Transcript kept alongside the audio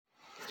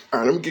All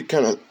right, let me get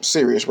kind of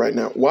serious right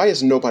now. Why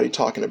is nobody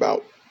talking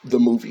about the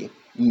movie?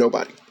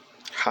 Nobody.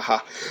 Haha.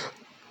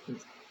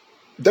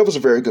 That was a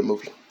very good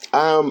movie.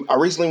 I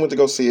recently went to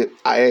go see it.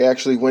 I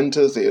actually went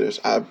to the theaters.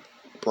 I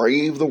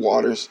braved the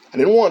waters. I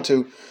didn't want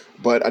to,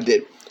 but I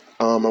did.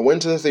 I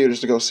went to the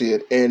theaters to go see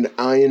it, and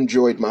I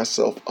enjoyed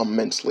myself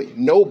immensely.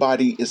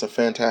 Nobody is a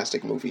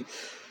fantastic movie.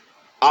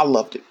 I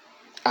loved it.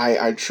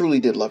 I truly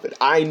did love it.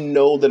 I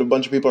know that a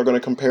bunch of people are going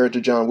to compare it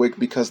to John Wick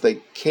because they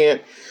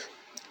can't.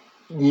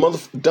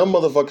 Dumb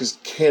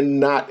motherfuckers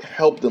cannot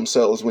help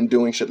themselves when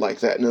doing shit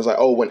like that. And it's like,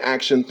 oh, an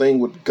action thing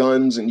with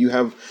guns, and you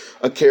have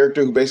a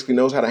character who basically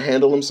knows how to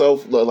handle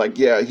himself. Like,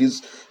 yeah,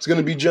 he's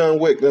gonna be John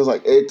Wick. And it's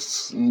like,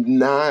 it's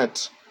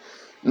not.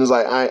 And it's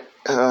like,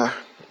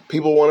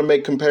 people want to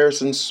make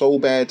comparisons so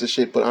bad to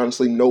shit, but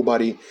honestly,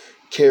 nobody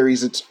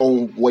carries its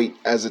own weight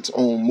as its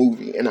own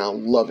movie, and I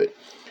love it.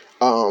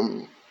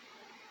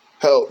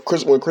 Hell,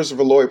 when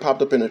Christopher Lloyd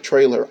popped up in a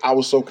trailer, I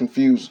was so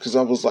confused because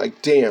I was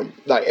like, damn,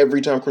 like every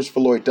time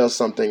Christopher Lloyd does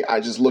something, I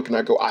just look and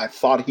I go, I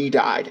thought he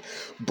died,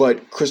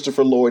 but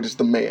Christopher Lloyd is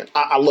the man.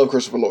 I love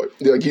Christopher Lloyd.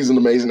 Like, he's an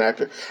amazing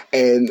actor.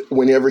 And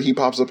whenever he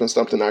pops up in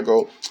something, I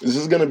go, this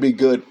is going to be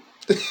good.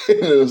 And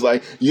it's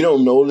like, you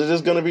don't know that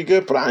it's going to be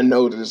good, but I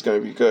know that it's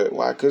going to be good.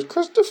 Why? Because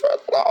Christopher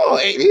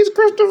Lloyd, he's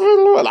Christopher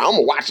Lloyd. I'm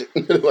going to watch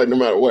it, like, no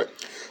matter what.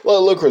 Well, I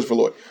love Christopher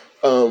Lloyd.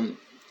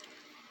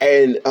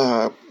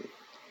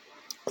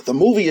 The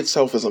movie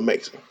itself is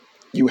amazing.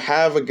 You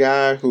have a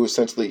guy who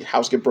essentially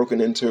house get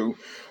broken into,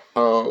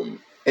 and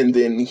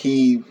then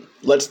he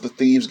lets the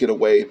thieves get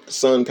away. The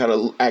son kind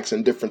of acts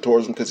indifferent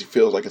towards him because he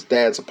feels like his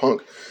dad's a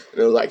punk.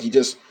 And it was like he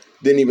just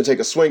didn't even take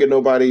a swing at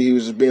nobody. He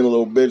was just being a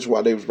little bitch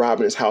while they was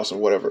robbing his house or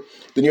whatever.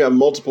 Then you have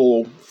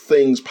multiple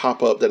things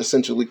pop up that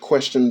essentially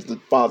questions the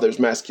father's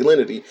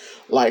masculinity.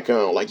 Like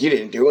you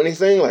didn't do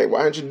anything? Like,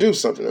 why didn't you do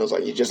something? It was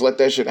like, you just let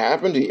that shit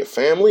happen to your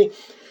family?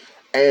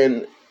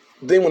 And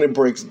then when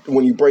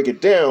you break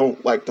it down,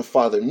 like, the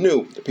father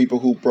knew the people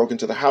who broke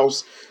into the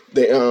house,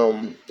 they,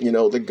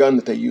 the gun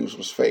that they used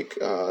was fake.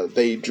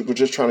 They were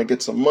just trying to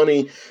get some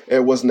money.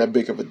 It wasn't that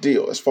big of a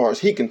deal. As far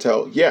as he can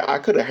tell, yeah, I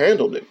could have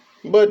handled it,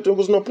 but there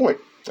was no point.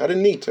 I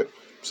didn't need to.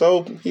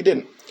 So he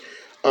didn't.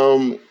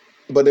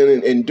 But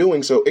then in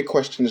doing so, it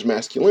questioned his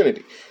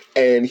masculinity.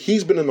 And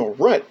he's been in a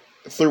rut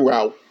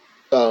throughout,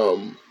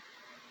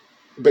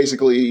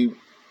 basically.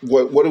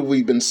 What have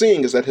we been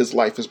seeing is that his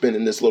life has been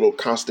in this little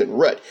constant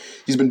rut.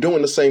 He's been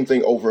doing the same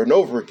thing over and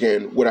over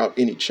again without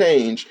any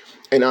change.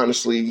 And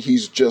honestly,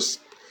 he's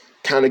just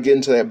kind of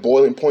getting to that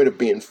boiling point of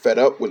being fed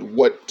up with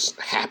what's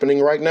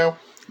happening right now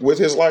with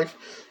his life.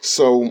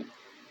 So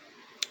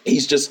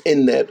he's just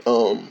in that,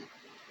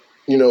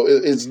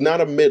 it's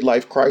not a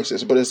midlife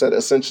crisis, but it's that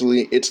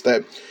essentially it's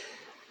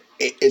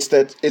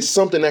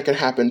something that can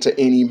happen to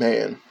any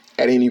man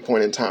at any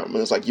point in time.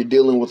 And it's like you're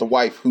dealing with a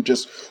wife who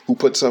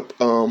puts up,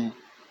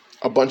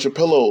 a bunch of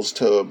pillows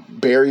to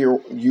bury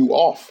you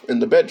off in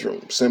the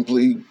bedroom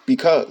simply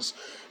because,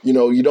 you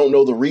don't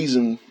know the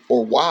reason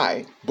or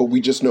why, but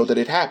we just know that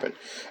it happened.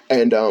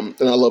 And I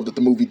love that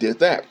the movie did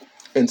that.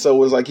 And so it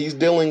was like he's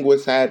dealing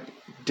with that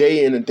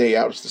day in and day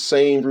out. It's the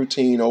same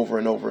routine over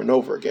and over and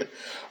over again.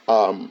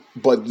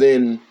 But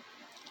then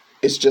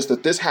it's just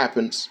that this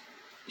happens.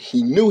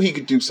 He knew he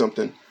could do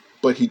something,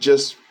 but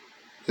his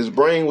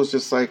brain was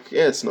just like,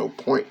 yeah, it's no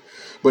point.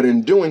 But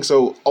in doing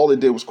so, all it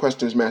did was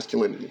question his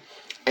masculinity.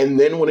 And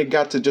then when it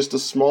got to just the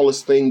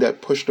smallest thing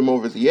that pushed him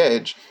over the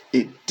edge,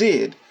 it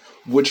did,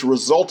 which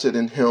resulted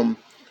in him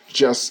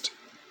just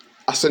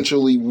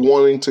essentially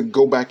wanting to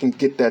go back and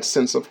get that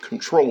sense of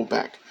control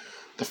back.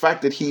 The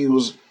fact that he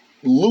was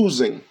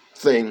losing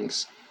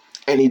things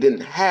and he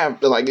didn't have,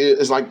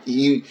 it's like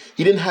he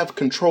didn't have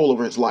control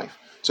over his life.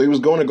 So he was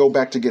going to go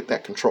back to get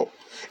that control.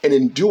 And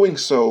in doing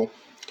so,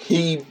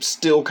 he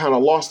still kind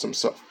of lost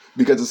himself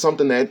because it's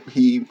something that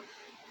he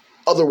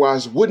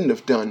otherwise wouldn't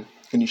have done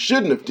and he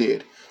shouldn't have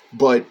did.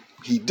 But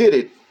he did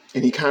it,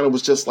 and he kind of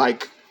was just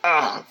like,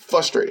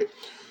 frustrated.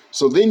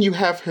 So then you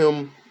have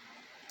him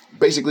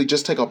basically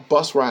just take a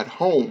bus ride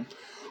home,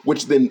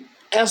 which then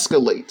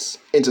escalates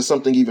into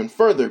something even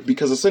further,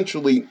 because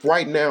essentially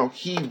right now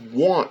he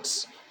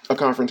wants a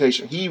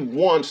confrontation. He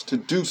wants to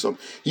do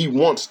something. He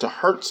wants to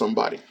hurt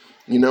somebody,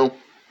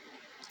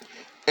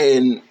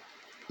 And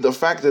the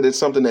fact that it's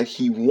something that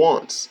he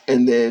wants,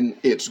 and then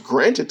it's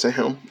granted to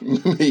him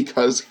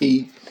because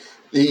he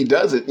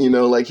does it,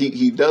 like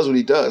he does what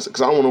he does.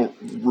 Because I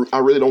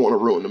really don't want to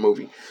ruin the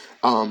movie.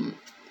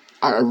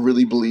 I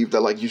really believe that,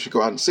 like, you should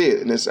go out and see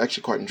it, and it's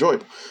actually quite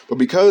enjoyable. But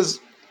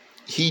because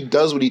he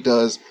does what he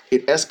does,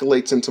 it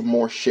escalates into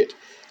more shit.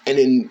 And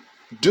in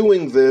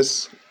doing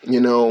this,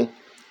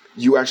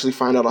 you actually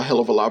find out a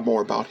hell of a lot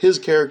more about his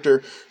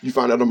character. You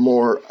find out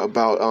more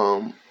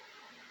about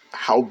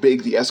how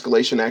big the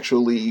escalation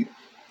actually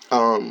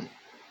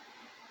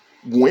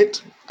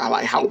went. I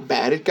like how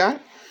bad it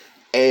got,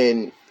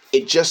 and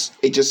it just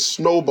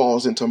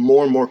snowballs into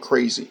more and more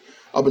crazy,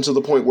 up until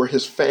the point where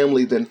his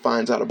family then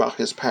finds out about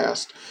his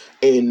past.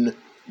 And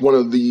one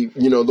of the,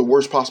 the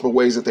worst possible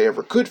ways that they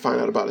ever could find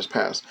out about his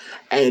past.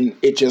 And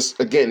it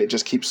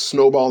just keeps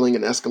snowballing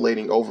and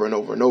escalating over and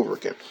over and over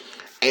again.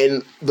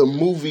 And the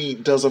movie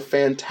does a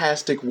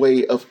fantastic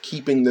way of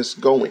keeping this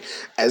going,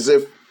 as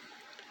if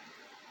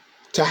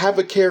to have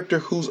a character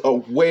who's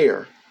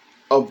aware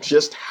of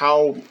just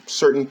how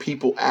certain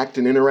people act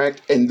and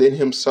interact, and then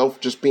himself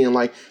just being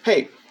like,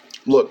 hey,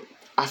 look,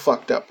 I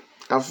fucked up.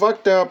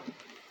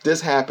 This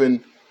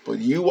happened, but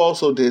you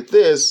also did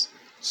this,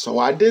 so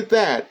I did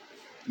that.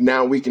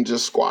 Now we can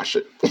just squash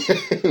it.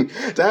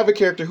 To have a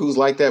character who's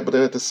like that, but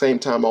then at the same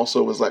time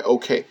also is like,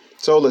 okay,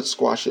 so let's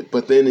squash it.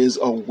 But then is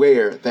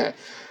aware that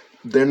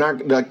they're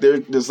not, like,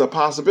 there's a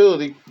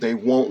possibility they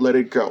won't let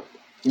it go.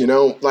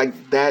 Like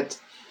that's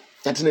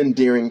an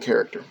endearing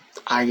character.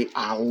 I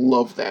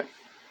love that.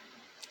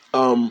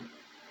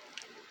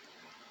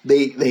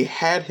 They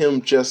had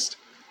him just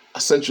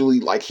essentially,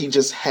 like, he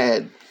just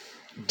had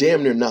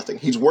damn near nothing.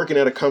 He's working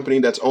at a company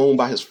that's owned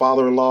by his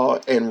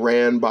father-in-law and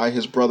ran by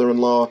his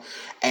brother-in-law,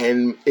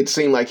 and it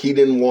seemed like he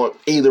didn't want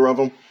either of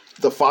them.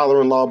 The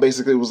father-in-law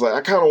basically was like,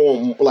 I kind of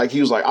want, like,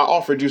 he was like, I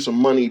offered you some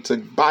money to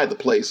buy the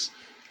place,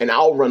 and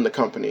I'll run the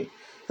company.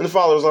 And the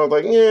father was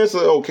like, yeah, it's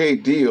an okay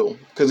deal,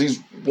 because he's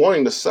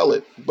wanting to sell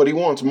it, but he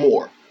wants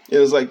more. And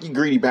it's like, you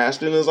greedy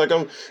bastard. And it's like,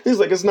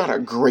 it's not a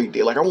great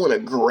deal. Like, I want a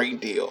great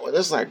deal. And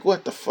it's like,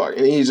 what the fuck?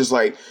 And he's just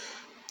like,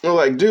 I'm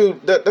like,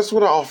 dude, that's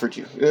what I offered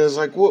you. And it's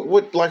like,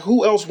 what, like,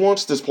 who else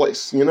wants this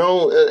place,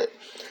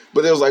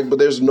 But there's like,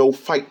 there's no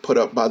fight put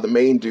up by the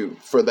main dude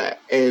for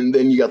that. And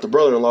then you got the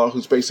brother-in-law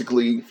who's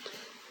basically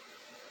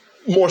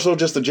more so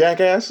just a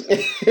jackass,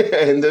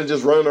 and they're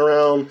just running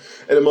around,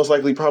 and then most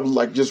likely probably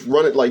like just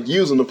run it, like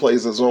using the place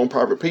as his own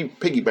private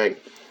piggy bank,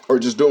 or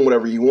just doing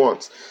whatever he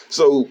wants.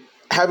 So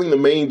having the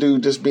main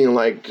dude just being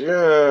like,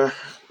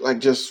 like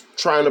just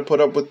trying to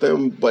put up with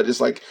them, but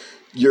it's like,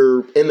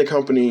 you're in the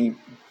company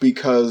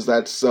because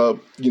that's,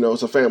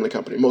 it's a family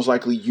company. Most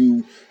likely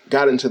you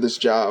got into this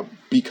job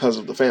because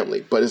of the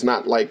family, but it's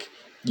not like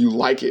you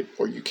like it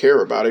or you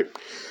care about it.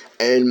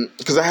 And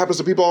because that happens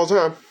to people all the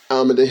time.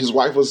 And then his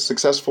wife was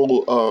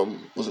successful.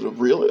 Was it a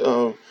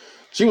real?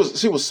 She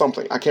was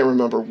something. I can't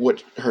remember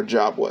what her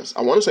job was.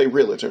 I want to say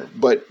realtor,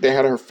 but they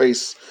had her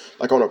face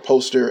like on a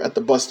poster at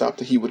the bus stop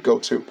that he would go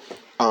to.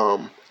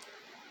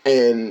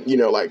 And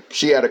like,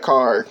 she had a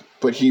car,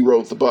 but he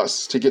rode the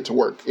bus to get to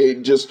work.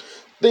 It just,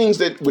 things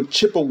that would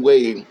chip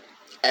away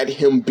at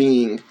him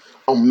being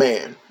a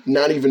man,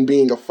 not even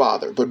being a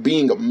father, but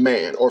being a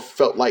man, or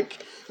felt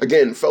like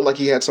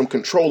he had some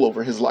control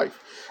over his life.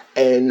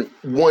 And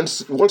once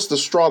the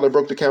straw that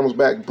broke the camel's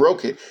back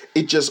broke it,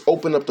 it just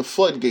opened up the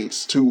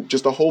floodgates to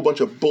just a whole bunch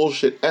of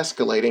bullshit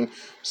escalating,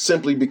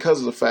 simply because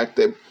of the fact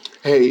that,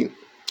 hey,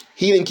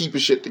 he didn't keep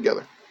his shit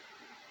together.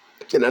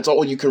 And that's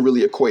all you can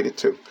really equate it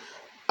to.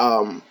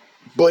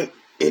 But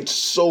it's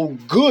so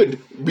good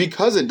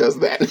because it does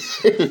that.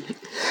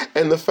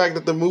 And the fact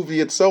that the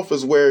movie itself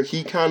is where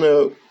he kind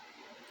of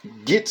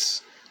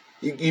gets,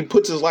 he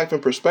puts his life in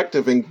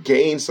perspective and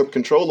gains some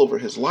control over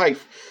his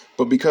life.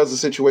 But because the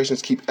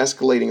situations keep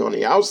escalating on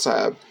the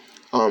outside,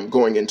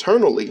 going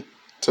internally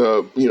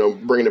to,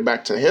 bringing it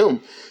back to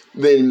him,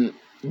 then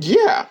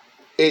yeah,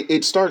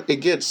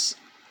 it gets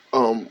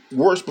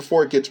worse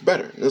before it gets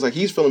better. And it's like,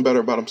 he's feeling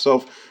better about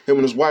himself. Him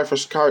and his wife are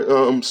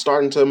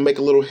starting to make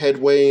a little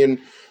headway and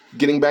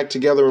getting back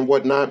together and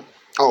whatnot.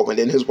 Oh, and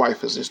then his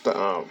wife is just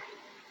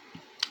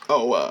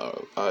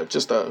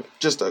just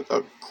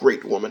a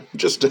great woman,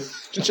 just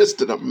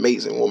an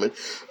amazing woman.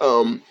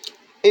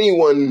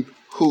 Anyone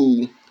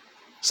who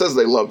says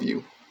they love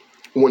you,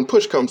 when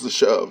push comes to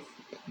shove,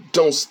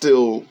 don't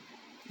still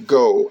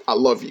go, I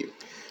love you.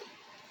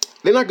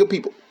 They're not good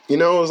people.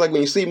 It's like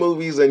when you see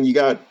movies and you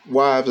got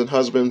wives and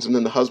husbands, and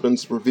then the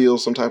husbands reveal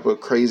some type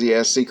of crazy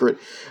ass secret,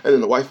 and then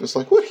the wife is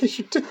like, what did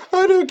you do?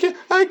 I don't care.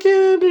 I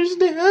can't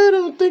understand. I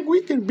don't think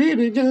we can be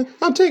together.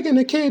 I'm taking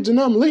the kids and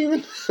I'm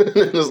leaving. And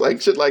it's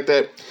like, shit like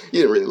that.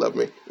 You didn't really love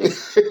me. And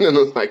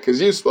it's like,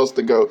 because you're supposed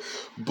to go.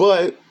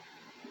 But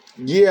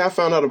yeah, I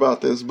found out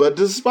about this. But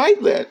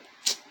despite that,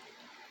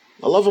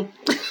 I love him.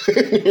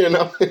 And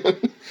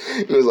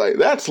it's like,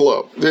 that's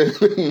love.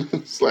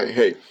 It's like,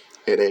 hey,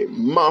 it ain't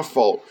my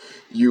fault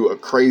you a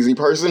crazy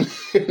person.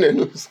 And then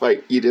it's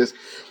like, it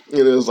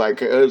was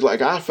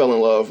like I fell in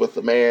love with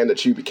the man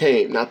that you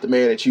became, not the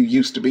man that you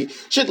used to be.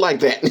 Shit like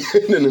that.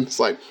 And then it's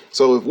like,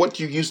 so if what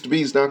you used to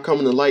be is now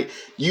coming to light,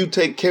 you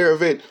take care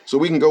of it so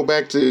we can go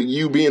back to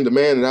you being the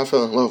man that I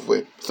fell in love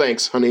with.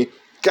 Thanks, honey.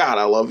 God,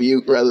 I love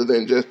you, rather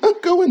than just, I'm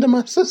going to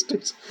my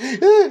sister's. You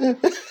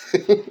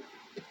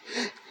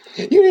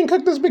didn't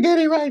cook the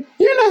spaghetti right.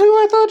 You're not who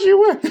I thought you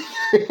were.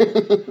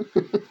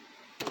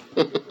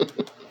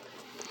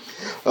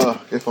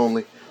 If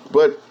only.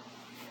 But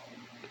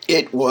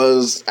it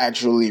was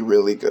actually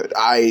really good.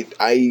 I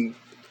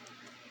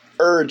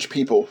urge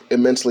people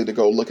immensely to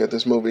go look at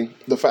this movie.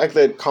 The fact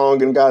that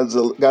Kong and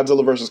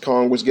Godzilla vs.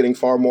 Kong was getting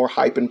far more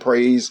hype and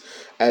praise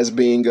as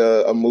being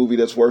a movie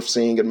that's worth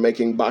seeing and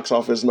making box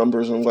office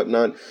numbers and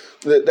whatnot,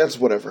 that's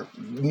whatever.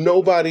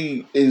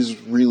 Nobody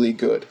is really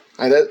good.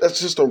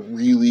 That's just a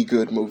really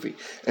good movie.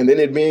 And then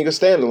it being a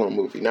standalone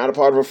movie, not a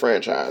part of a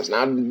franchise,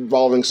 not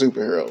involving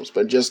superheroes,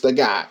 but just a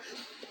guy.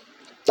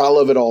 I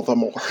love it all the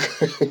more.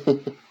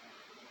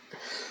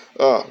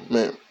 Oh,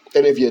 man.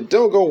 And if you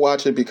don't go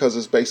watch it because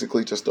it's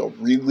basically just a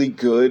really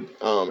good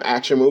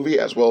action movie,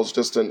 as well as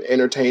just an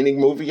entertaining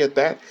movie at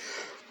that,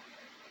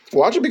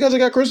 watch it because it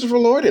got Christopher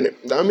Lloyd in it.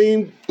 I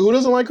mean, who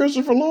doesn't like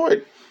Christopher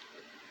Lloyd?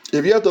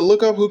 If you have to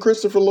look up who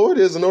Christopher Lloyd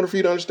is in order for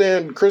you to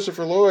understand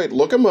Christopher Lloyd,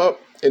 look him up.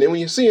 And then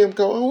when you see him,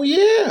 go, oh,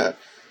 yeah.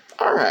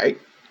 All right.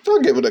 I'll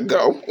give it a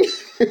go.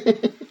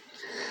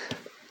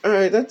 All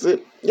right, that's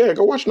it. Yeah,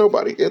 go watch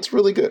Nobody. It's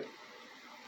really good.